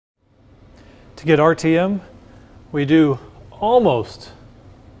to get RTM, we do almost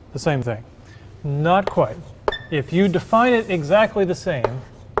the same thing. Not quite. If you define it exactly the same,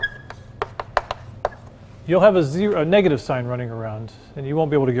 you'll have a negative sign running around, and you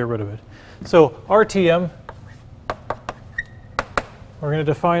won't be able to get rid of it. So RTM, we're going to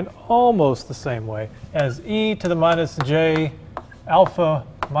define almost the same way as e to the minus j alpha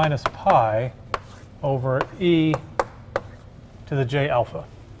minus pi over e to the j alpha.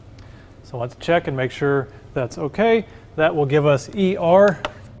 So let's check and make sure that's OK. That will give us ER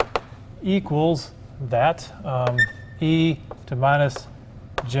equals that, e to minus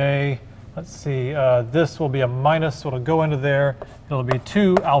j. Let's see, this will be a minus, so it'll go into there. It'll be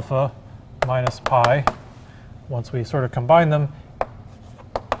 2 alpha minus pi. Once we sort of combine them,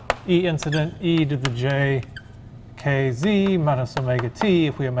 E incident e to the j kz minus omega t,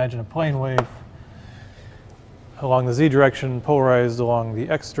 if we imagine a plane wave along the z direction, polarized along the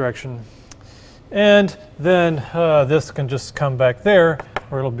x direction. And then this can just come back there,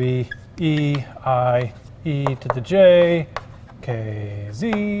 where it'll be I e to the j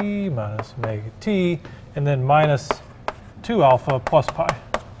kz minus omega t, and then minus 2 alpha plus pi.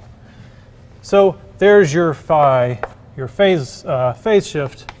 So there's your phi, your phase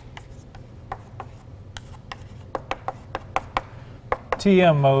shift.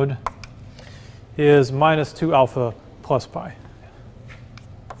 TM mode is minus 2 alpha plus pi.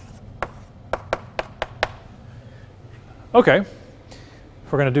 OK, if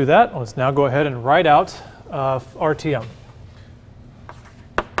we're going to do that, let's now go ahead and write out RTM.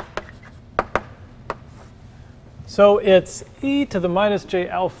 So it's e to the minus j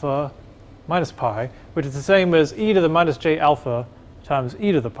alpha minus pi, which is the same as e to the minus j alpha times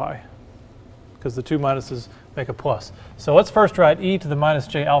e to the pi, because the two minuses make a plus. So let's first write e to the minus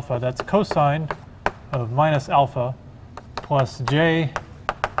j alpha. That's cosine of minus alpha plus j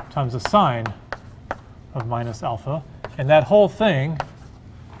times the sine of minus alpha. And that whole thing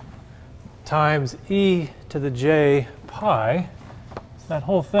times e to the j pi. So that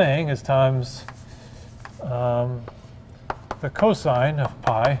whole thing is times the cosine of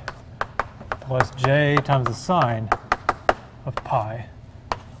pi plus j times the sine of pi.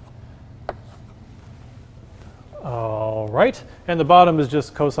 All right, and the bottom is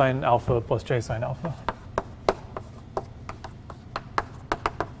just cosine alpha plus j sine alpha.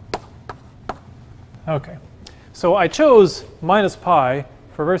 Okay, so I chose minus pi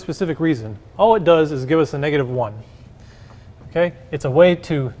for a very specific reason. All it does is give us a -1. Okay, it's a way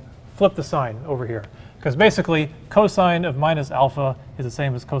to flip the sign over here, because basically cosine of minus alpha is the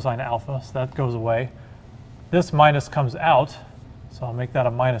same as cosine alpha, so that goes away. This minus comes out, so I'll make that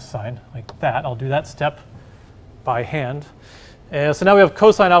a minus sign like that. I'll do that step by hand. And so now we have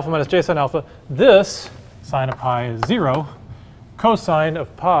cosine alpha minus j sine alpha. This sine of pi is 0. Cosine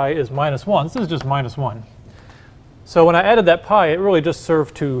of pi is -1. This is just -1. So when I added that pi, it really just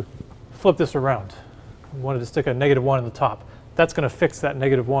served to flip this around. I wanted to stick a -1 in the top. That's going to fix that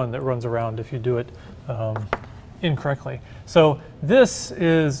 -1 that runs around if you do it incorrectly. So this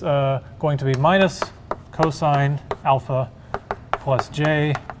is going to be minus cosine alpha plus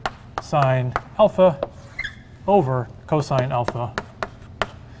j sine alpha over cosine alpha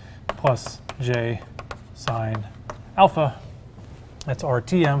plus j sine alpha. That's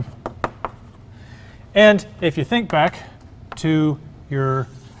RTM. And if you think back to your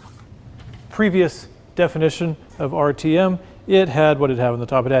previous definition of RTM, it had what it had on the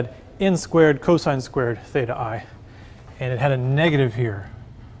top. It had n squared cosine squared theta I. And it had a negative here.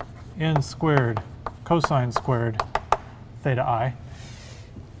 N squared cosine squared theta I.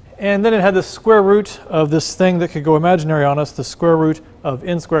 And then it had the square root of this thing that could go imaginary on us, the square root of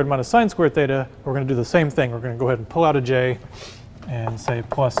n squared minus sine squared theta. We're going to do the same thing. We're going to go ahead and pull out a j and say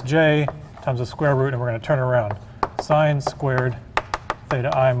plus j times the square root, and we're going to turn it around. Sine squared theta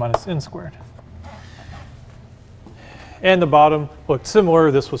I minus n squared. And the bottom looked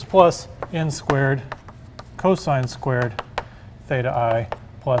similar. This was plus n squared cosine squared theta I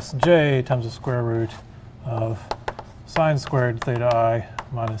plus j times the square root of sine squared theta I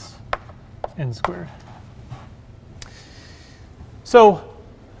minus n squared. So,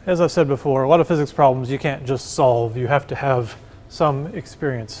 as I've said before, a lot of physics problems you can't just solve. You have to have some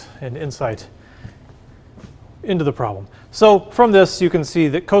experience and insight into the problem. So from this, you can see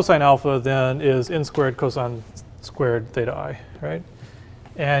that cosine alpha then is n squared cosine squared theta I, right?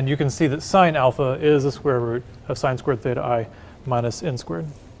 And you can see that sine alpha is the square root of sine squared theta I minus n squared.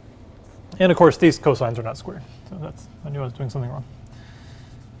 And of course, these cosines are not squared. So that's, I knew I was doing something wrong.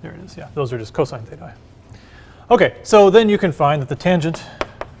 There it is, yeah, those are just cosine theta I. Okay, so then you can find that the tangent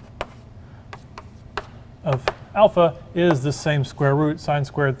of alpha is the same square root sine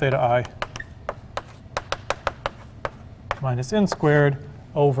squared theta I minus n squared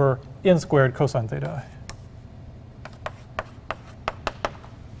over n squared cosine theta I.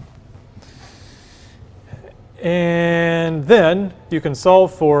 And then you can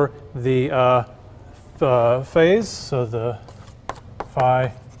solve for the phase, so the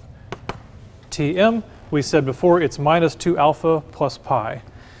phi Tm. We said before it's minus 2 alpha plus pi.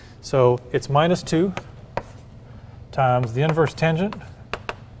 So it's minus 2 times the inverse tangent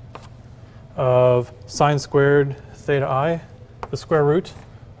of sine squared theta I, the square root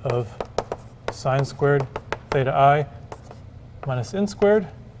of sine squared theta I minus n squared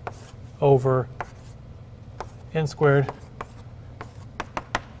over n squared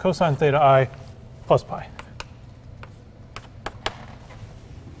cosine theta I plus pi.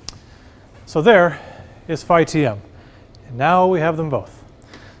 So there is phi Tm. And now we have them both.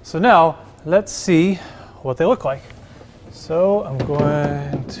 So now let's see what they look like. So I'm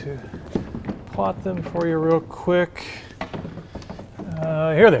going to plot them for you real quick.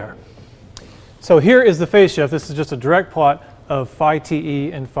 Here they are. So here is the phase shift. This is just a direct plot of phi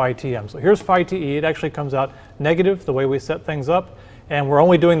Te and phi Tm. So here's phi Te. It actually comes out negative the way we set things up. And we're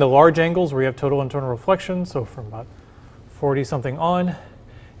only doing the large angles where you have total internal reflection, so from about 40 something on.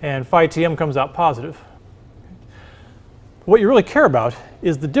 And phi Tm comes out positive. What you really care about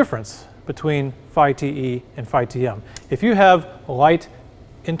is the difference between phi Te and phi Tm. If you have light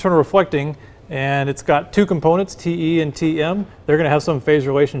internal reflecting and it's got two components, Te and Tm, they're going to have some phase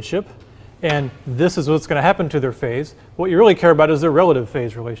relationship. And this is what's going to happen to their phase. What you really care about is their relative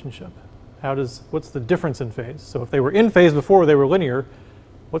phase relationship. What's the difference in phase? So if they were in phase before they were linear,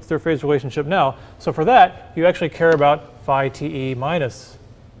 what's their phase relationship now? So for that, you actually care about phi Te minus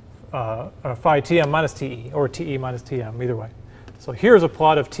phi Tm minus Te, or Te minus Tm, either way. So here's a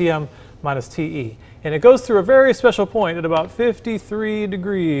plot of Tm minus Te. And it goes through a very special point at about 53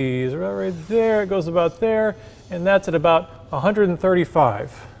 degrees. Right there, it goes about there, and that's at about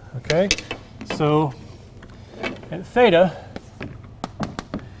 135. Okay? So at theta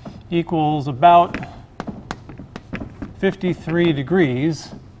equals about 53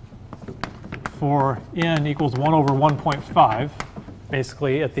 degrees for n equals 1 over 1.5.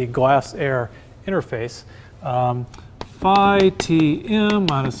 Basically at the glass-air interface, phi Tm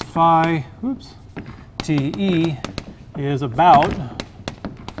minus phi Te is about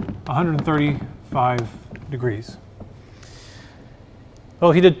 135 degrees.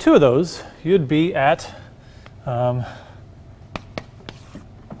 Well, if you did two of those, you'd be at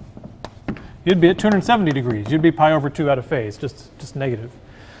 270 degrees. You'd be pi over 2 out of phase, just negative.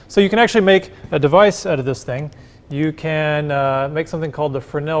 So you can actually make a device out of this thing. You can make something called the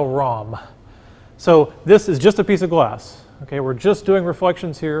Fresnel Rhomb. So this is just a piece of glass. Okay, we're just doing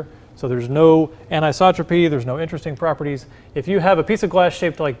reflections here, so there's no anisotropy, there's no interesting properties. If you have a piece of glass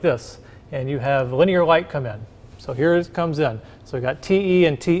shaped like this, and you have linear light come in, so here it comes in. So we've got Te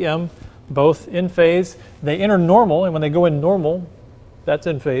and Tm both in phase. They enter normal, and when they go in normal, that's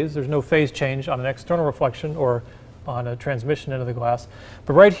in phase. There's no phase change on an external reflection or on a transmission into the glass.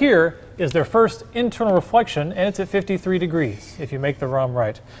 But right here is their first internal reflection, and it's at 53 degrees, if you make the Rhomb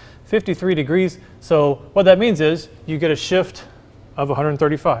right. 53 degrees, so what that means is you get a shift of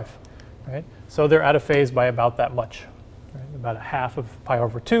 135, right? So they're out of phase by about that much, right? About a half of pi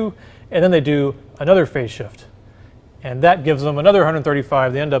over 2, and then they do another phase shift. And that gives them another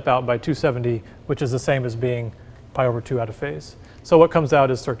 135. They end up out by 270, which is the same as being pi over 2 out of phase. So what comes out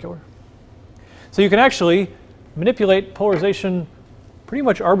is circular. So you can actually manipulate polarization pretty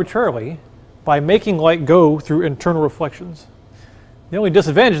much arbitrarily by making light go through internal reflections. The only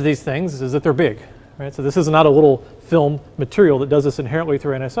disadvantage of these things is that they're big, right? So this is not a little film material that does this inherently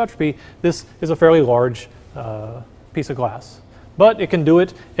through anisotropy. This is a fairly large piece of glass. But it can do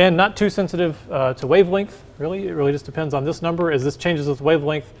it, and not too sensitive to wavelength, really. It really just depends on this number. As this changes with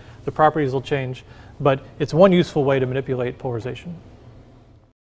wavelength, the properties will change. But it's one useful way to manipulate polarization.